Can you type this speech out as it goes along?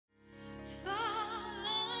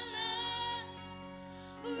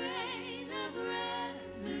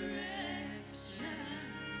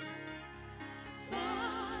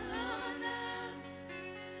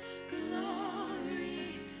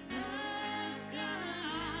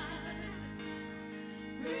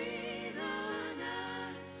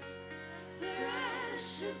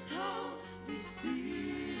Holy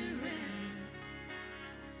Spirit,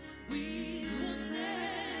 we will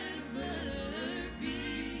never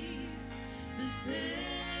be the same.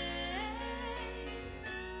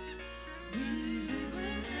 We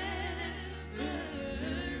will never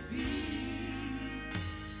be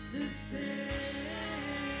the same.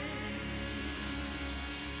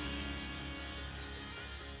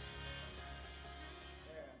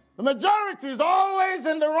 The majority is always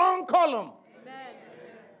in the wrong column.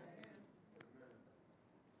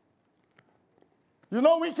 You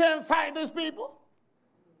know we can't fight these people.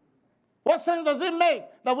 What sense does it make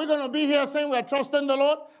that we're going to be here saying we're trusting the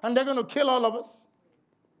Lord and they're going to kill all of us?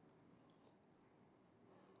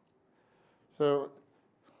 So,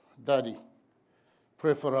 Daddy,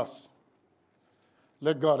 pray for us.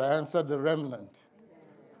 Let God answer the remnant.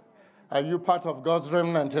 Are you part of God's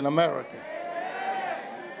remnant in America?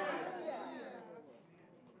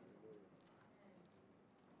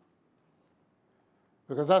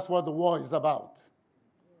 Because that's what the war is about.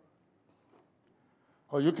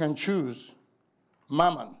 Or you can choose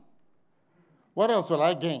mammon. What else will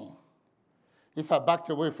I gain if I backed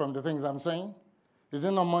away from the things I'm saying? Is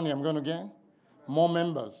it not money I'm going to gain? More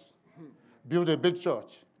members. Build a big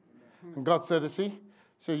church. And God said, see,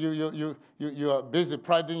 so you are busy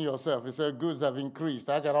priding yourself. He said, goods have increased.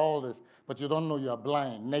 I got all this. But you don't know you are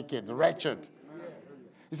blind, naked, wretched.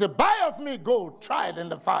 He said, buy of me gold tried in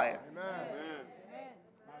the fire. Amen.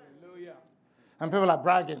 And people are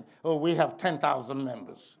bragging, oh, we have 10,000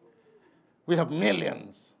 members. We have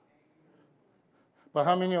millions. But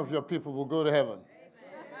how many of your people will go to heaven?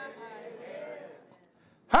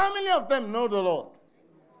 How many of them know the Lord?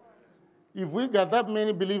 If we got that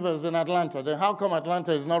many believers in Atlanta, then how come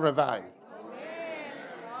Atlanta is not revived?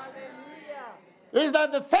 Is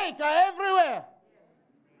that the fake are everywhere?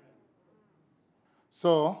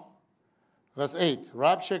 So, verse 8,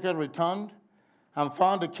 Rabshakeh returned and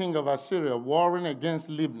found the king of Assyria warring against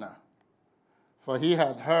Libnah, for he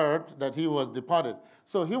had heard that he was departed.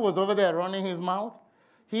 So he was over there running his mouth.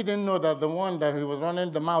 He didn't know that the one that he was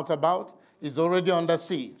running the mouth about is already under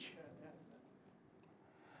siege.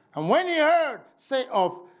 And when he heard say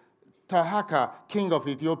of Tahaka, king of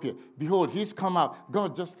Ethiopia, behold, he's come out.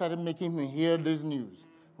 God just started making him hear this news.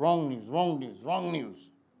 Wrong news, wrong news, wrong news.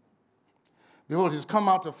 Behold, he's come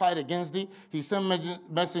out to fight against thee. He sent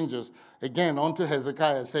messengers again unto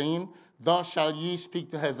Hezekiah, saying, thus shall ye speak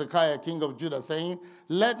to Hezekiah, king of Judah, saying,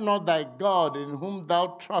 let not thy God in whom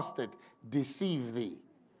thou trustest deceive thee,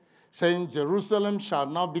 saying, Jerusalem shall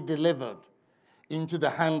not be delivered into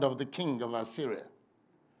the hand of the king of Assyria.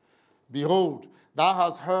 Behold, thou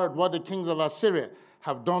hast heard what the kings of Assyria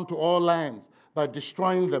have done to all lands by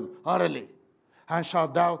destroying them utterly. And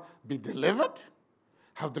shalt thou be delivered?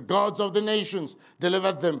 Have the gods of the nations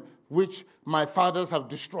delivered them, which my fathers have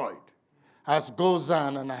destroyed, as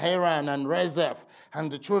Gozan and Haran and Rezeph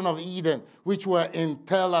and the children of Eden, which were in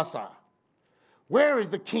Tel-Assar? Where is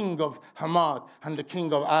the king of Hamad and the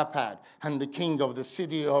king of Arpad and the king of the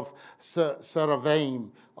city of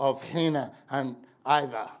Saravaim, of Hena and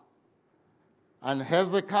Iva? And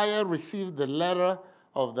Hezekiah received the letter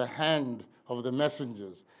of the hand of the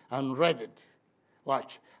messengers and read it.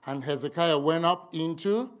 Watch. And Hezekiah went up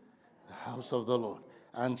into the house of the Lord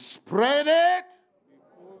and spread it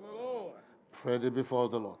before the Lord. Prayed it before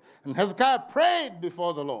the Lord. And Hezekiah prayed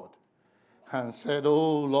before the Lord and said,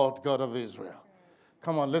 O Lord God of Israel.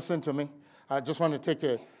 Come on, listen to me. I just want to take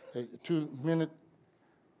a 2-minute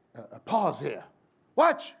pause here.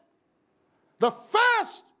 Watch. The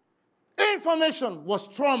first information was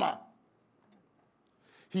trauma.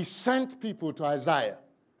 He sent people to Isaiah.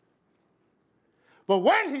 But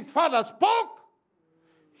when his father spoke,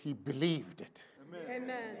 he believed it. Amen.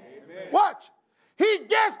 Amen. Watch. He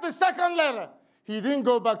guessed the second letter. He didn't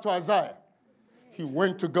go back to Isaiah. He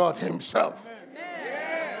went to God himself.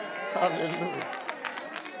 Amen. Hallelujah.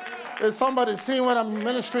 Is somebody seeing what I'm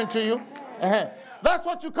ministering to you? That's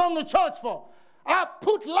what you come to church for. I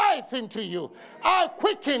put life into you. I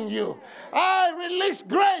quicken you. I release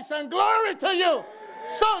grace and glory to you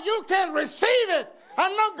so you can receive it.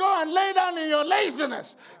 And not go and lay down in your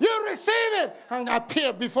laziness. You receive it and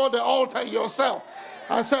appear before the altar yourself.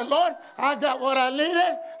 And say, Lord, I got what I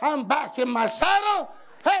needed. I'm back in my saddle.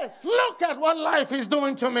 Hey, look at what life is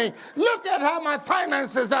doing to me. Look at how my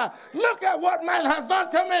finances are. Look at what man has done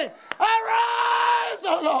to me. Arise,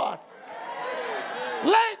 O Lord.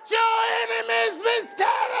 Let your enemies be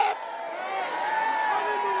scattered.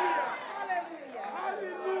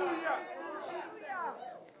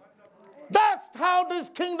 That's how this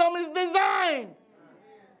kingdom is designed.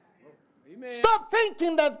 Amen. Stop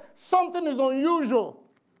thinking that something is unusual.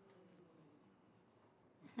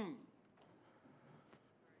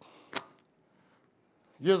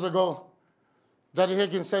 Years ago, Daddy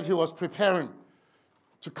Hagin said he was preparing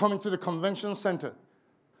to come into the convention center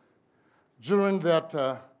during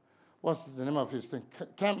that, what's the name of his thing?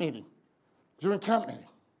 Camp meeting. During camp meeting.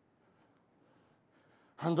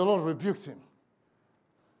 And the Lord rebuked him.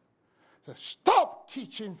 He said, stop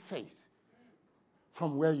teaching faith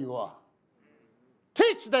from where you are.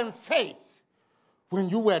 Teach them faith when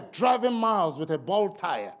you were driving miles with a bald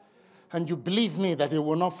tire and you believe me that it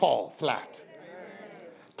will not fall flat.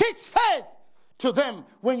 Teach faith to them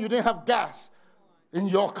when you didn't have gas in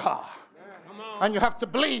your car. And you have to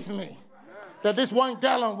believe me that this 1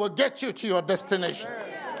 gallon will get you to your destination.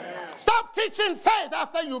 Stop teaching faith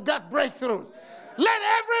after you got breakthroughs. Let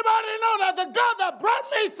everybody know that the God that brought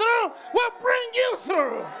me through will bring you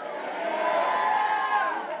through.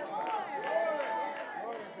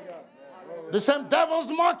 The same devils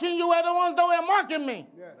marking you were the ones that were marking me.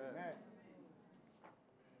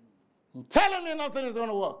 And telling me nothing is going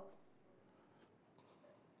to work.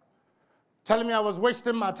 Telling me I was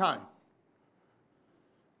wasting my time.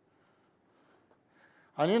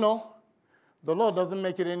 And you know, the Lord doesn't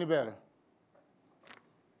make it any better.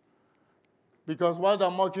 Because while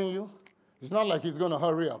they're mocking you, it's not like he's going to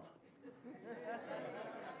hurry up.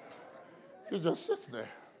 He just sits there.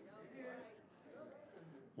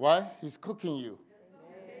 Why? He's cooking you.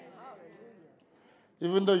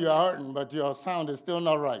 Even though you're hurting, but your sound is still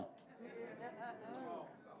not right.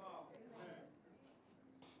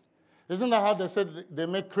 Isn't that how they said they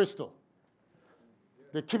make crystal?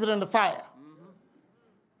 They keep it in the fire.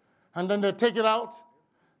 And then they take it out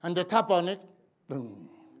and they tap on it. Boom.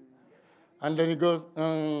 And then it goes,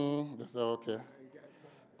 they say, okay.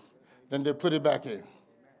 Then they put it back in.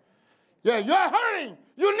 Yeah, you're hurting.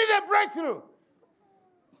 You need a breakthrough.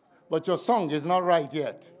 But your song is not right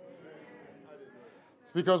yet.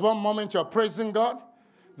 Because one moment you're praising God,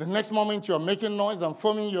 the next moment you're making noise and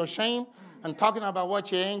foaming your shame and talking about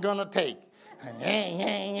what you ain't going to take. And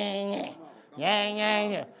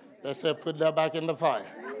They said, put that back in the fire.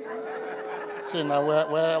 See now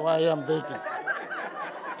where I am vacant.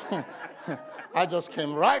 I just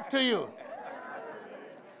came right to you.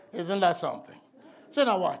 Isn't that something? See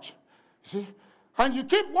now watch. See? And you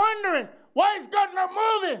keep wondering, why is God not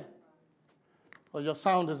moving? Well, your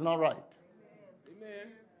sound is not right. Amen.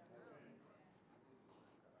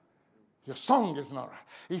 Your song is not right.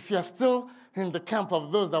 If you're still in the camp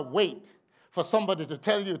of those that wait for somebody to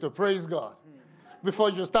tell you to praise God before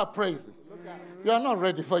you start praising, you are not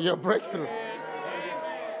ready for your breakthrough.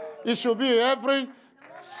 It should be every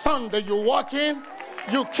Sunday you walk in,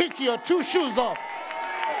 you kick your 2 shoes off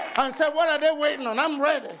and say, what are they waiting on? I'm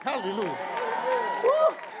ready. Hallelujah.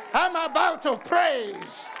 Woo. I'm about to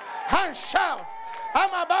praise and shout. I'm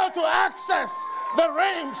about to access the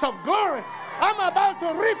realms of glory. I'm about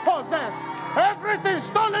to repossess everything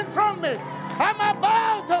stolen from me. I'm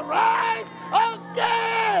about to rise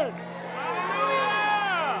again.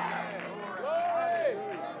 Hallelujah. Glory.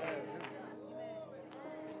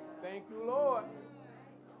 Thank you, Lord.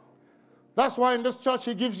 That's why in this church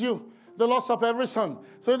he gives you the Lord's Supper every Sunday.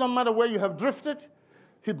 So it doesn't matter where you have drifted,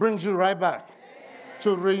 he brings you right back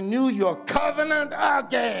to renew your covenant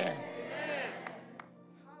again.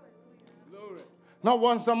 Not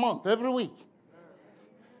once a month, every week.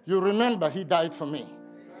 You remember he died for me.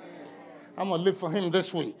 I'm going to live for him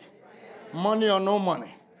this week. Money or no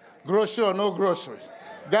money. Grocery or no groceries.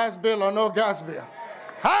 Gas bill or no gas bill.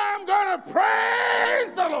 I'm going to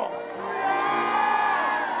praise the Lord.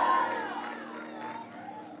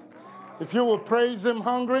 If you will praise him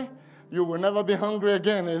hungry, you will never be hungry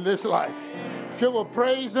again in this life. If you will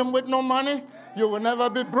praise him with no money, you will never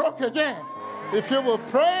be broke again. If you will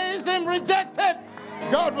praise him rejected,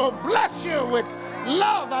 God will bless you with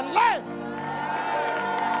love and life.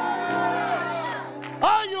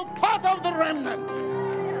 Are you part of the remnant?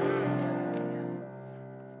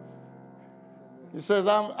 He says,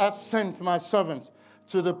 I sent my servants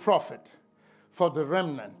to the prophet for the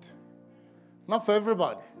remnant. Not for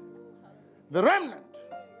everybody. The remnant.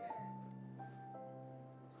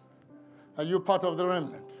 Are you part of the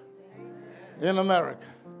remnant? In America.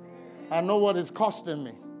 I know what it's costing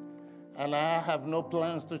me. And I have no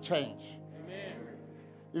plans to change. Amen.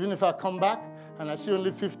 Even if I come back and I see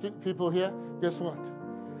only 50 people here, guess what?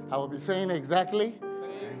 I will be saying exactly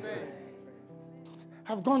the same thing.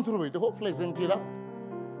 I've gone through it. The whole place emptied out.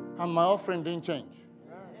 And my offering didn't change.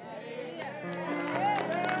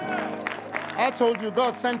 I told you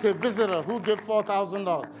God sent a visitor who gave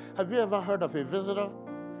 $4,000. Have you ever heard of a visitor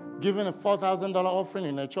giving a $4,000 offering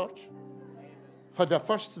in a church for their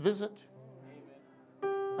first visit?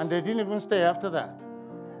 And they didn't even stay after that.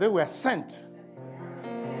 They were sent.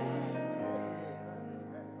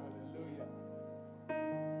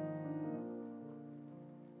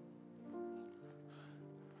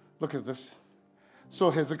 Look at this. So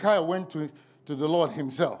Hezekiah went to the Lord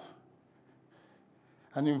himself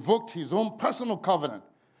and invoked his own personal covenant.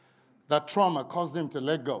 That trauma caused him to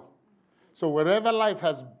let go. So wherever life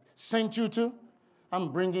has sent you to,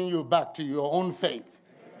 I'm bringing you back to your own faith.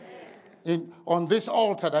 On this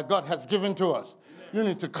altar that God has given to us, you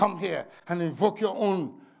need to come here and invoke your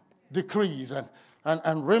own decrees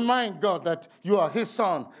and remind God that you are his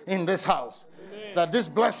son in this house. Amen. That this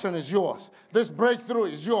blessing is yours. This breakthrough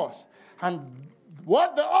is yours. And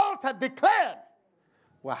what the altar declared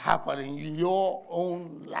will happen in your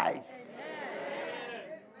own life.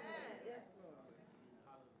 Amen.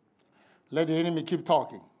 Let the enemy keep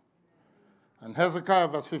talking. And Hezekiah,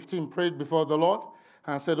 verse 15, prayed before the Lord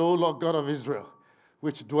and said, O Lord God of Israel,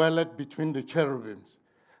 which dwelleth between the cherubims,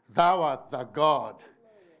 thou art the God,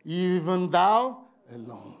 even thou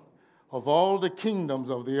alone. Of all the kingdoms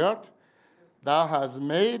of the earth, thou hast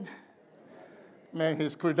made, man,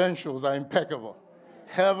 his credentials are impeccable.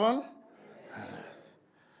 Heaven and earth.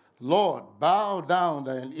 Lord, bow down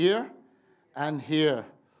thine ear and hear.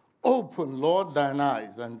 Open, Lord, thine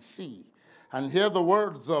eyes and see, and hear the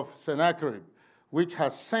words of Sennacherib, which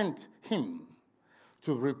has sent him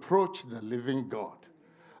to reproach the living God.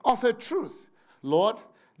 Of a truth, Lord,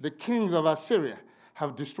 the kings of Assyria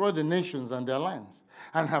have destroyed the nations and their lands,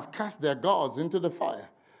 and have cast their gods into the fire.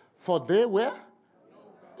 For there were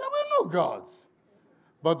no gods,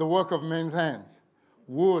 but the work of men's hands,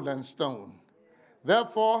 wood and stone.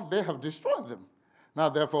 Therefore, they have destroyed them. Now,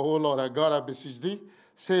 therefore, O Lord our God, I beseech thee,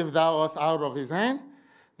 save thou us out of his hand,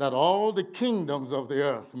 that all the kingdoms of the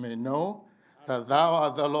earth may know that thou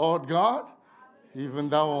art the Lord God, even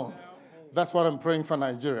thou only. That's what I'm praying for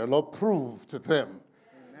Nigeria. Lord, prove to them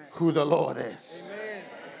who the Lord is. Amen.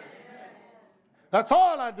 That's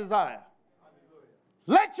all I desire.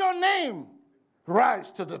 Let your name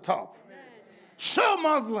rise to the top. Amen. Show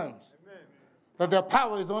Muslims that their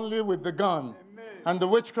power is only with the gun and the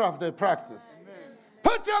witchcraft they practice. Amen.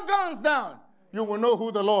 Put your guns down. You will know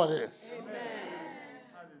who the Lord is. Amen.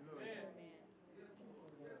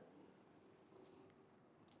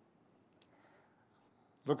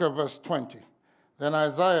 Look at verse 20. Then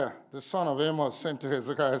Isaiah, the son of Amos, sent to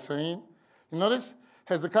Hezekiah, saying, you notice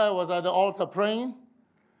Hezekiah was at the altar praying.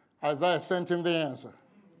 Isaiah sent him the answer.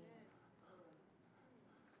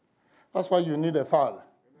 That's why you need a father.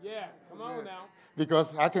 Yeah, come on now.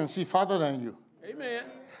 Because I can see farther than you. Amen.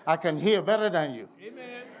 I can hear better than you.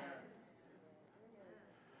 Amen.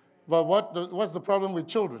 But what's the problem with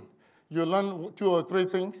children? You learn 2 or 3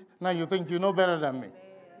 things. Now you think you know better than me.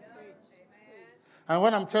 And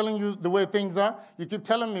when I'm telling you the way things are, you keep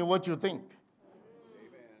telling me what you think.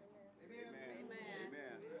 Amen.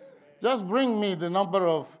 Just bring me the number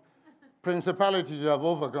of principalities you have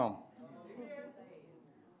overcome.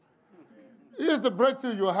 Here's the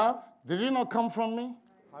breakthrough you have. Did it not come from me?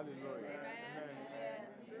 Hallelujah.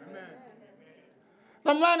 Amen.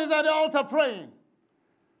 The man is at the altar praying.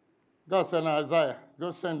 God said, Isaiah,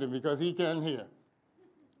 go send him because he can't hear.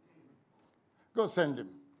 Go send him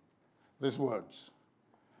these words.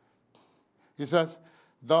 He says,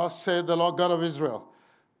 thus said the Lord God of Israel,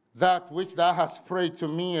 that which thou hast prayed to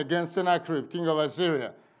me against Sennacherib, king of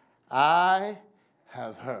Assyria, I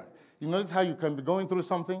have heard. You notice how you can be going through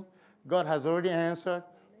something? God has already answered,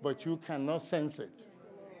 but you cannot sense it.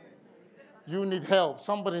 You need help.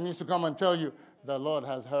 Somebody needs to come and tell you, the Lord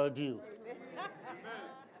has heard you.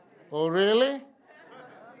 Oh, really?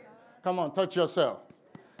 Come on, touch yourself.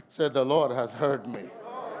 Say, the Lord has heard me.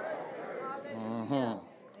 Mm-hmm.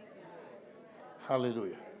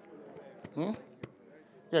 Hallelujah.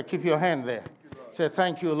 Yeah, keep your hand there. Say,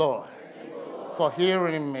 thank you, Lord, for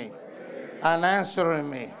hearing me and answering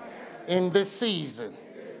me in this season.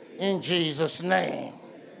 In Jesus' name.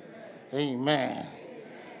 Amen.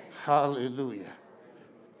 Hallelujah.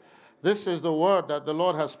 This is the word that the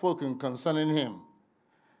Lord has spoken concerning him.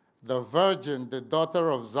 The virgin, the daughter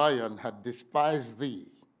of Zion, had despised thee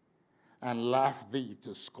and laughed thee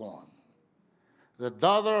to scorn. The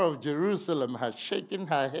daughter of Jerusalem has shaken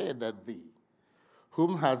her head at thee.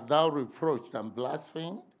 Whom hast thou reproached and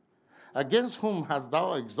blasphemed? Against whom hast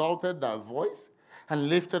thou exalted thy voice and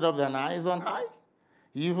lifted up thine eyes on high?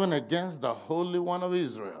 Even against the Holy One of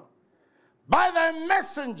Israel. By thy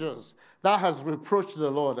messengers thou hast reproached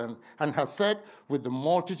the Lord, and hast said, with the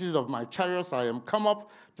multitude of my chariots I am come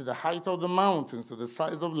up to the height of the mountains, to the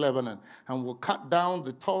sides of Lebanon, and will cut down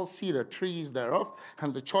the tall cedar trees thereof,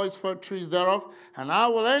 and the choice fir trees thereof, and I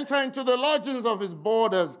will enter into the lodgings of his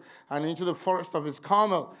borders, and into the forest of his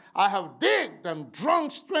Carmel. I have digged and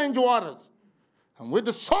drunk strange waters, and with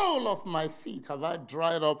the sole of my feet have I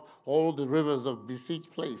dried up all the rivers of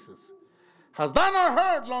besieged places. Hast thou not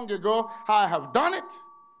heard long ago how I have done it,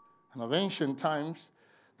 and of ancient times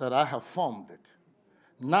that I have formed it?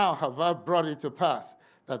 Now have I brought it to pass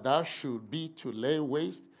that thou should be to lay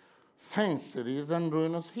waste fenced cities and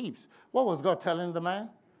ruinous heaps. What was God telling the man?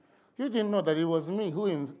 You didn't know that it was me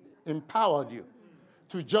who empowered you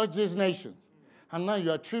to judge these nations. And now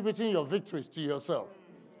you're attributing your victories to yourself.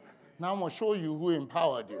 Now I'm going to show you who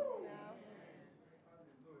empowered you.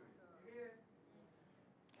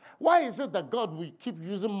 Why is it that God will keep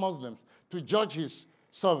using Muslims to judge his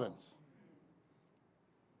servants?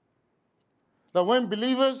 That when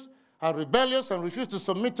believers are rebellious and refuse to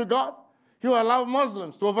submit to God, he will allow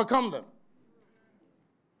Muslims to overcome them.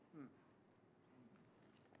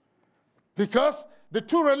 Because the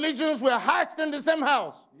two religions were hatched in the same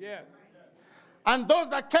house. Yes. And those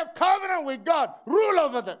that kept covenant with God rule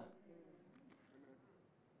over them.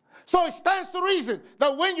 So it stands to reason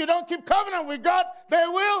that when you don't keep covenant with God, they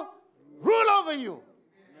will rule over you.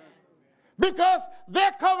 Because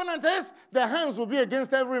their covenant is their hands will be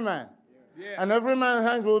against every man. Yeah. And every man's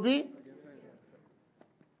hands will be.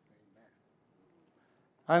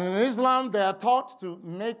 And in Islam, they are taught to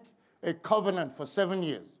make a covenant for 7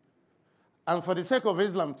 years. And for the sake of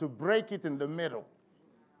Islam, to break it in the middle.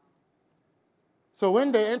 So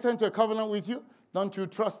when they enter into a covenant with you, don't you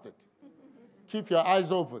trust it. Keep your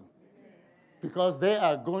eyes open. Because they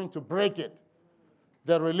are going to break it.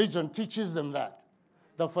 Their religion teaches them that.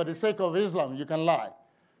 That for the sake of Islam, you can lie.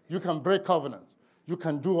 You can break covenants. You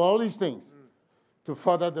can do all these things to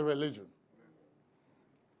further the religion.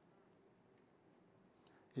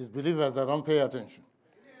 It's believers that don't pay attention.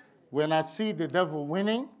 When I see the devil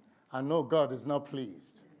winning, I know God is not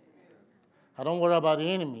pleased. I don't worry about the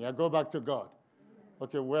enemy. I go back to God.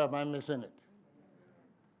 Okay, where am I missing it?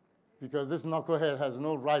 Because this knucklehead has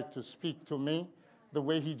no right to speak to me the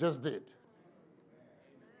way he just did.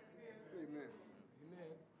 Amen.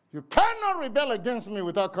 You cannot rebel against me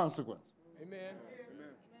without consequence. Amen.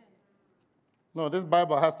 No, this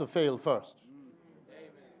Bible has to fail first.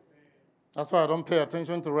 That's why I don't pay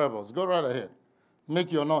attention to rebels. Go right ahead.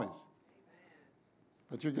 Make your noise.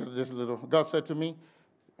 But you get this little. God said to me,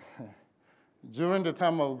 during the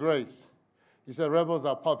time of grace, he said, rebels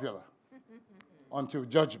are popular until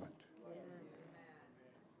judgment.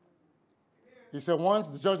 He said, once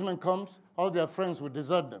the judgment comes, all their friends will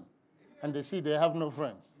desert them. And they see they have no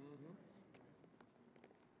friends.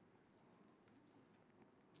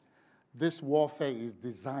 This warfare is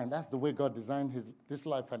designed. That's the way God designed this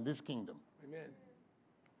life and this kingdom. Amen.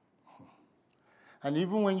 And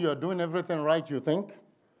even when you are doing everything right, you think,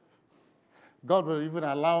 God will even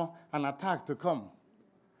allow an attack to come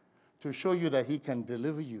to show you that he can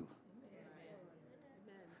deliver you.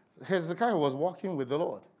 Hezekiah was walking with the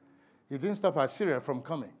Lord. He didn't stop Assyria from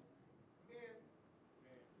coming.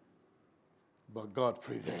 But God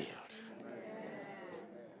prevailed.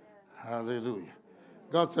 Hallelujah.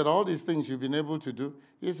 God said, all these things you've been able to do,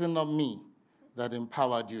 is it not me that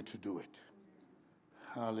empowered you to do it?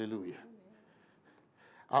 Hallelujah.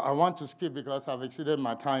 I want to skip because I've exceeded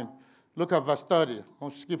my time. Look at verse 30. I'll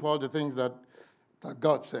skip all the things that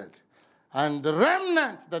God said. And the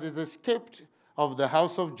remnant that is escaped of the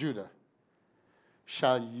house of Judah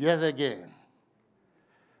shall yet again.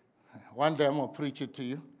 One day I'm going to preach it to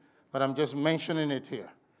you, but I'm just mentioning it here.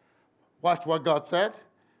 Watch what God said.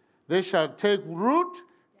 They shall take root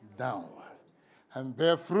downward and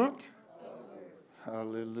bear fruit.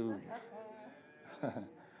 Hallelujah.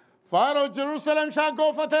 For out of Jerusalem shall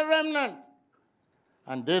go forth a remnant,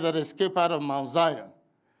 and they that escape out of Mount Zion,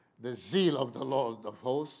 the zeal of the Lord of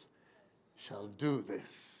hosts shall do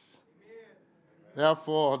this.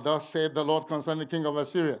 Therefore, thus saith the Lord concerning the king of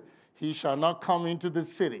Assyria, he shall not come into the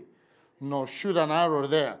city, nor shoot an arrow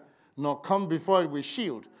there, nor come before it with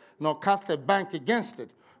shield, nor cast a bank against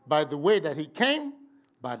it. By the way that he came,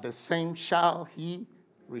 by the same shall he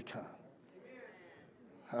return.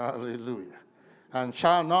 Hallelujah. And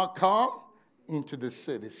shall not come into the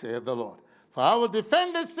city, saith the Lord. For I will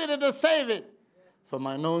defend this city to save it, for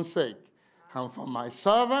mine own sake, and for my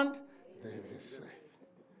servant David's sake.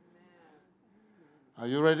 Are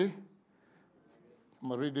you ready? I'm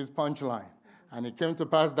going to read this punchline. And it came to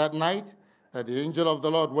pass that night that the angel of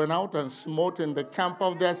the Lord went out and smote in the camp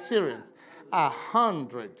of the Assyrians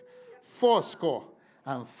 180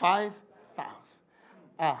 and 5,000.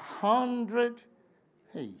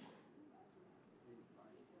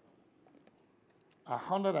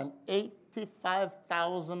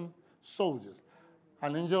 185,000 soldiers.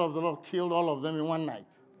 An angel of the Lord killed all of them in one night.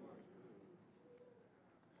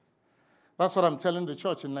 That's what I'm telling the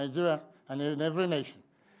church in Nigeria and in every nation.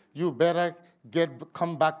 You better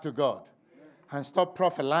come back to God and stop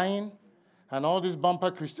prophesying and all this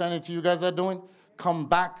bumper Christianity you guys are doing, come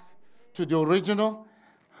back to the original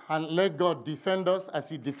and let God defend us as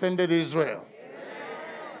he defended Israel.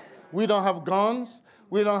 We don't have guns.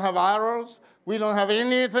 We don't have arrows. We don't have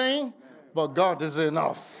anything, but God is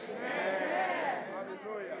enough.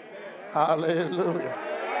 Hallelujah.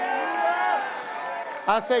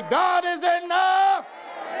 I say, God is enough.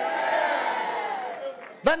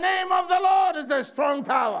 The name of the Lord is a strong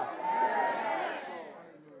tower.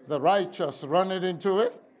 The righteous run it into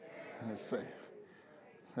it and is safe.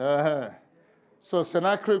 So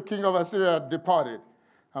Sennacherib, king of Assyria, departed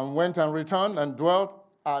and went and returned and dwelt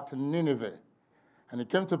at Nineveh. And it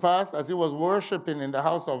came to pass, as he was worshiping in the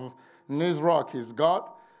house of Nisroch, his god,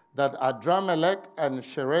 that Adramelech and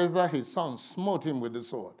Sherezer, his son, smote him with the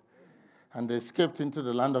sword. And they escaped into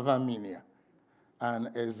the land of Armenia. And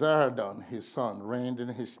Esarhaddon, his son, reigned in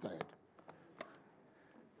his stead.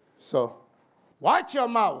 So, watch your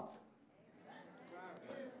mouth.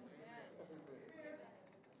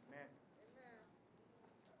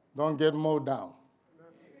 Don't get mowed down.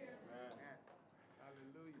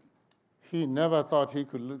 He never thought he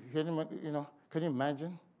could look. Can you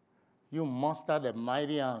imagine? You mustered a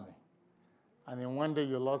mighty army. And in one day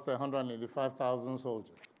you lost 185,000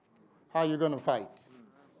 soldiers. How are you going to fight?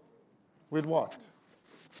 With what?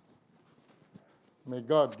 May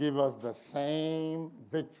God give us the same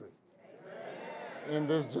victory in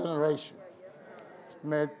this generation.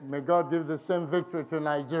 May God give the same victory to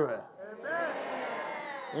Nigeria.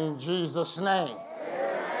 In Jesus' name.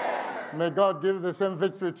 May God give the same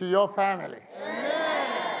victory to your family.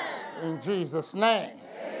 In Jesus' name.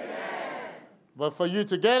 But for you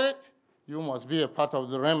to get it, you must be a part of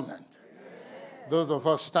the remnant. Those of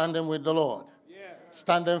us standing with the Lord,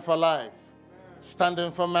 standing for life,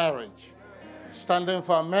 standing for marriage, standing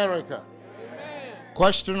for America.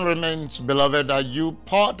 Question remains, beloved, are you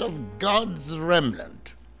part of God's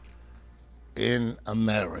remnant in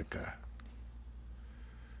America?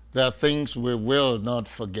 There are things we will not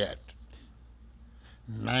forget.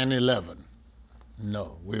 9/11.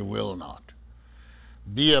 No, we will not.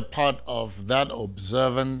 Be a part of that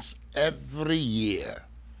observance every year.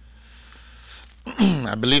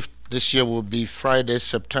 I believe this year will be Friday,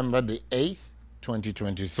 September the 8th,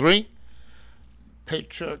 2023.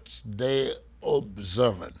 Patriots Day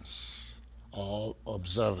observance. Or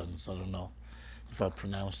observance, I don't know if I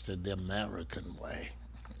pronounced it the American way.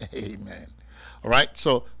 Amen. All right,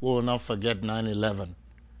 so we will not forget 9/11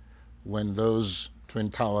 when those Twin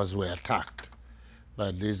Towers were attacked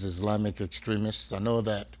by these Islamic extremists. I know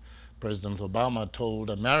that President Obama told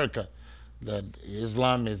America that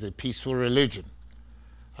Islam is a peaceful religion.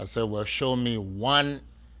 I said, well, show me one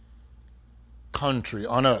country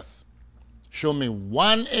on earth. Show me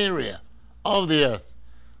one area of the earth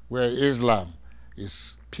where Islam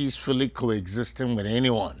is peacefully coexisting with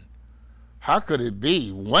anyone. How could it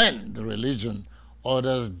be when the religion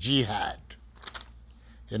orders jihad?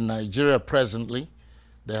 In Nigeria presently,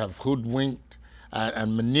 they have hoodwinked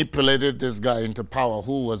and manipulated this guy into power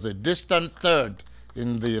who was a distant third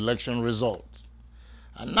in the election results.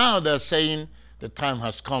 And now they're saying the time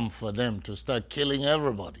has come for them to start killing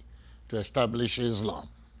everybody to establish Islam.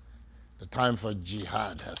 The time for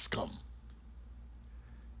jihad has come.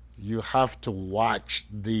 You have to watch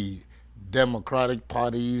the Democratic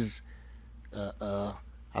Party's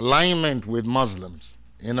alignment with Muslims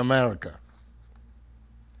in America.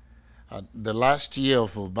 The last year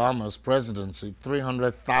of Obama's presidency,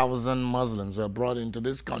 300,000 Muslims were brought into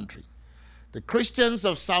this country. The Christians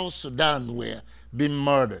of South Sudan were being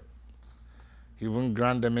murdered. He wouldn't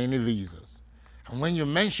grant them any visas. And when you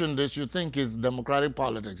mention this, you think it's democratic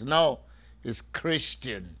politics. No, it's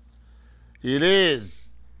Christian. It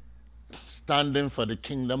is standing for the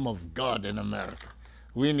kingdom of God in America.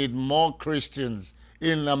 We need more Christians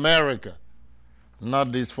in America,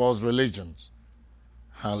 not these false religions.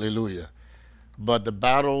 Hallelujah. But the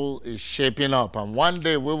battle is shaping up, and one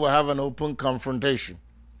day we will have an open confrontation.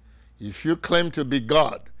 If you claim to be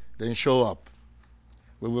God, then show up.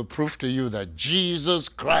 We will prove to you that Jesus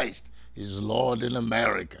Christ is Lord in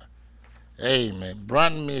America. Amen.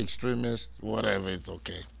 Brand me extremist, whatever, it's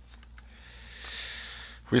okay.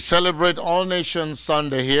 We celebrate All Nations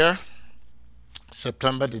Sunday here,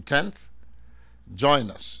 September the 10th.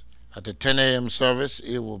 Join us at the 10 a.m. service.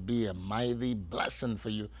 It will be a mighty blessing for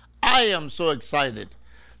you. I am so excited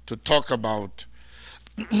to talk about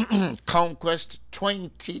Conquest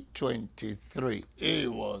 2023.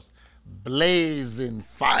 It was blazing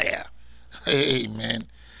fire. Amen.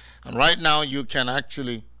 And right now you can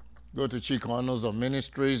actually go to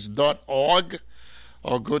chikonosofministries.org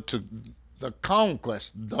or go to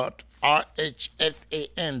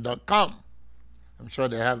theconquest.rhfan.com I'm sure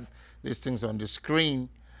they have these things on the screen,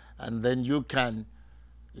 and then you can,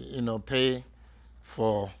 pay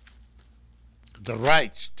for the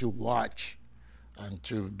rights to watch and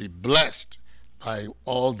to be blessed by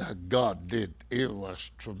all that God did. It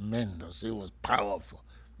was tremendous. It was powerful.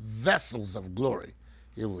 Vessels of glory.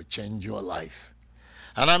 It will change your life.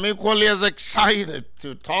 And I'm equally as excited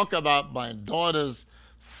to talk about my daughter's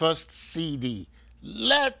first CD,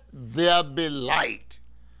 Let There Be Light,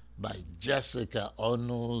 by Jessica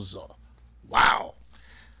Onuzo. Wow.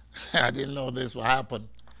 I didn't know this would happen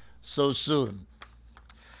so soon.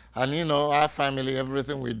 And our family,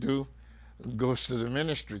 everything we do goes to the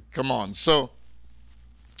ministry. Come on. So,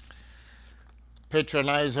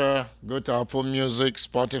 patronize her. Go to Apple Music,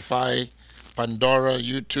 Spotify, Pandora,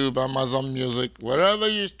 YouTube, Amazon Music, wherever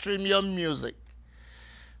you stream your music.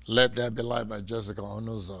 Let There Be Light by Jessica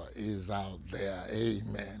Onuzo is out there.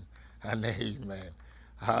 Amen and amen.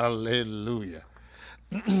 Hallelujah.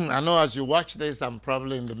 I know as you watch this, I'm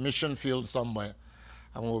probably in the mission field somewhere,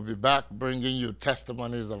 and we'll be back bringing you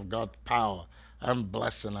testimonies of God's power and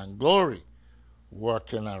blessing and glory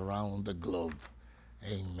working around the globe.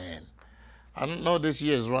 Amen. I don't know, this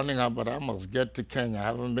year is running out, but I must get to Kenya. I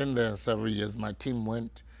haven't been there in several years. My team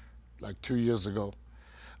went like 2 years ago,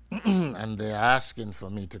 and they're asking for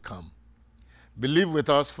me to come. Believe with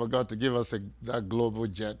us for God to give us that global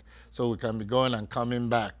jet so we can be going and coming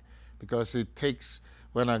back, because it takes,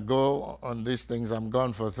 when I go on these things, I'm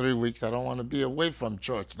gone for 3 weeks. I don't want to be away from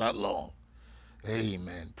church that long.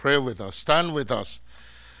 Amen. Pray with us. Stand with us.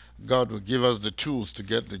 God will give us the tools to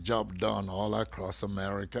get the job done all across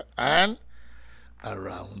America and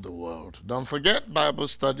around the world. Don't forget, Bible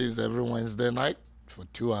studies every Wednesday night for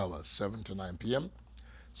 2 hours, 7 to 9 p.m.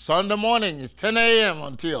 Sunday morning is 10 a.m.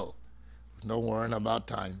 until. Don't worry about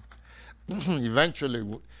time.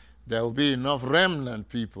 Eventually, there will be enough remnant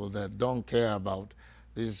people that don't care about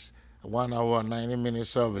these 1 hour, 90-minute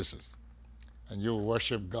services. And you will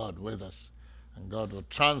worship God with us. And God will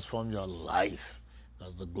transform your life,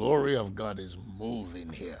 because the glory of God is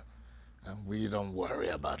moving here. And we don't worry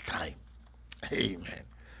about time. Amen.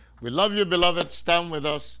 We love you, beloved. Stand with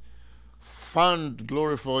us. Fund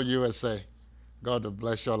Glory for USA. God will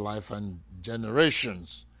bless your life and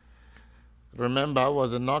generations. Remember, I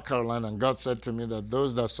was in North Carolina, and God said to me that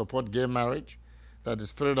those that support gay marriage, that the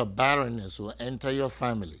spirit of barrenness will enter your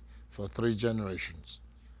family for 3 generations.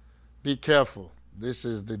 Be careful. This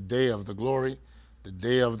is the day of the glory, the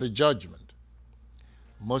day of the judgment.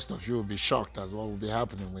 Most of you will be shocked at what will be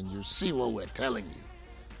happening when you see what we're telling you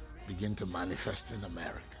begin to manifest in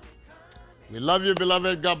America. We love you,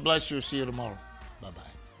 beloved. God bless you. See you tomorrow.